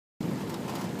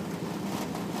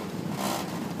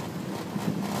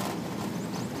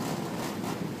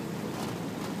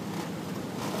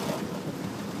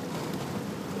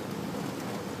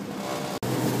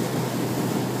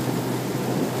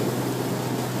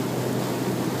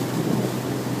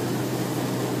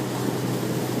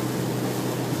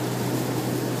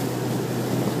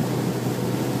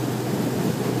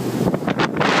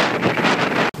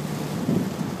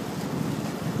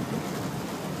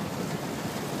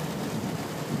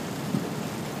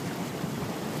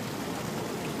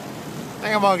I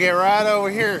think I'm gonna get right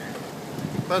over here.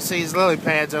 Let's see these lily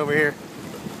pads over here.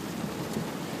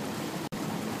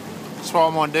 That's what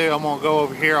I'm gonna do. I'm gonna go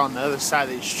over here on the other side of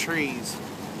these trees.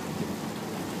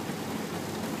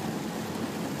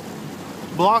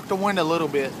 Block the wind a little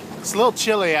bit. It's a little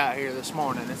chilly out here this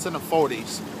morning. It's in the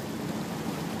 40s.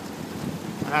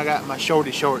 And I got my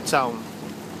shorty shorts on.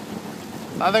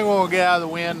 I think we'll get out of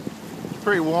the wind. It's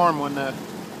pretty warm when the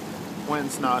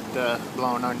wind's not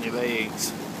blowing on your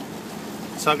legs.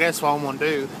 So I guess what I'm gonna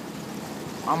do,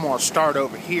 I'm gonna start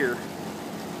over here.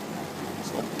 There's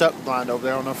a little duck blind over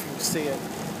there. I don't know if you can see it.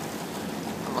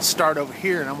 I'm gonna start over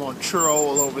here and I'm gonna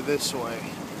troll over this way.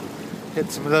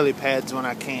 Hit some lily pads when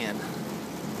I can.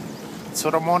 That's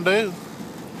what I'm gonna do.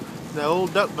 The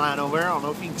old duck blind over there, I don't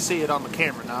know if you can see it on the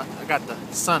camera or not. I got the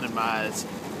sun in my eyes.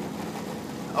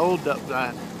 Old duck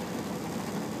blind.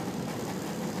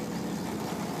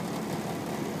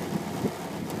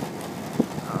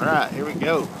 Alright, here we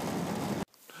go.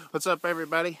 What's up,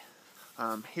 everybody?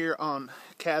 I'm here on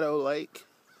Caddo Lake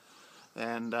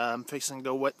and I'm fixing to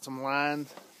go wet some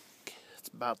lines. It's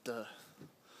about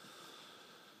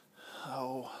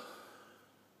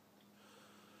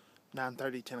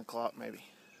 9:30, 10 o'clock maybe.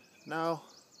 No.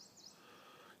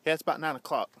 Yeah, it's about 9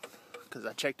 o'clock because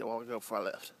I checked it a while ago before I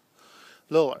left.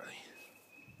 A little early.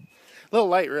 A little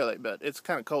late, really, but it's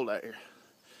kind of cold out here.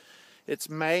 It's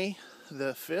May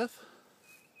the 5th,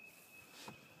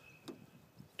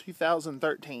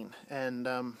 2013,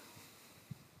 and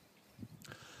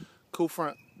cool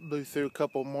front blew through a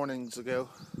couple mornings ago.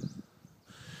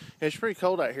 It's pretty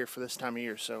cold out here for this time of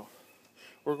year, so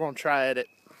we're going to try it.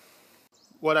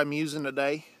 What I'm using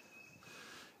today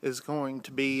is going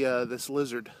to be this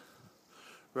lizard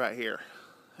right here,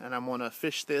 and I'm going to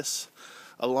fish this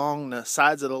along the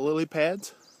sides of the lily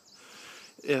pads.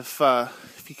 If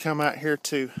you come out here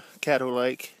to Caddo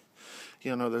Lake,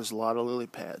 you'll know there's a lot of lily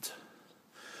pads.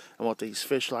 And what these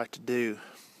fish like to do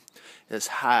is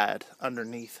hide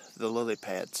underneath the lily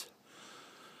pads.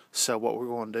 So what we're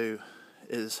going to do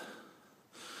is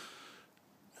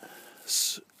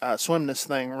swim this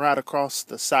thing right across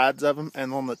the sides of them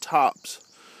and on the tops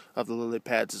of the lily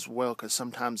pads as well, because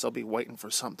sometimes they'll be waiting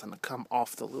for something to come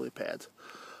off the lily pads.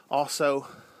 Also,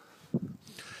 I'm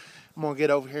going to get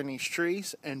over here in these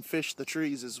trees and fish the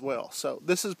trees as well. So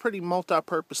this is a pretty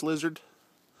multi-purpose lizard.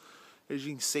 As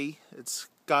you can see, it's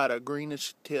got a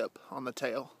greenish tip on the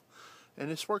tail, and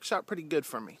this works out pretty good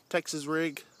for me. Texas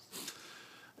rig,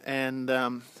 and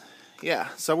yeah,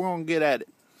 so we're going to get at it.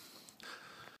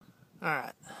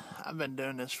 Alright, I've been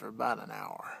doing this for about an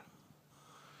hour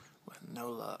with no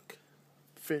luck.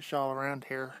 Fish all around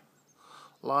here,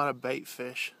 a lot of bait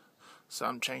fish, so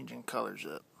I'm changing colors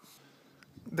up.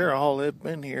 They're all up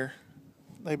in here.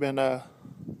 They've been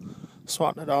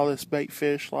swatting at all this bait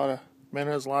fish, a lot of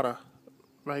minnows, a lot of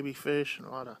baby fish, and a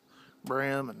lot of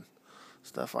brim and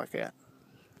stuff like that.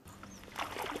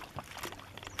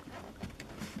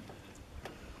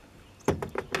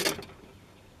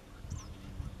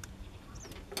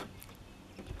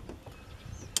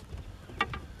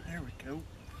 There we go.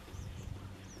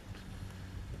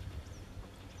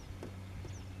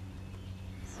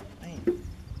 Man,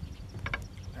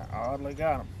 I oddly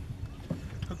got them.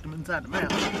 Hooked them inside the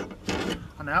mouth.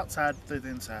 On the outside through the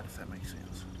inside, if that makes sense.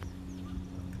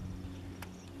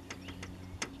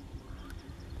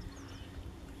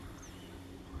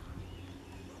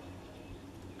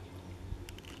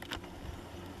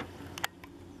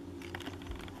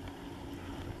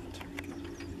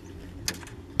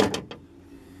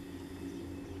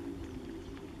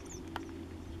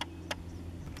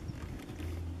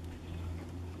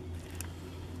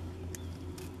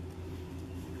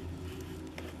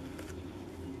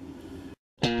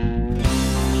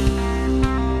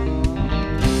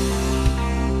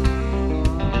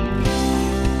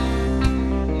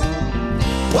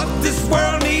 What this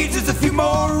world needs is a few more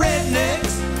rednecks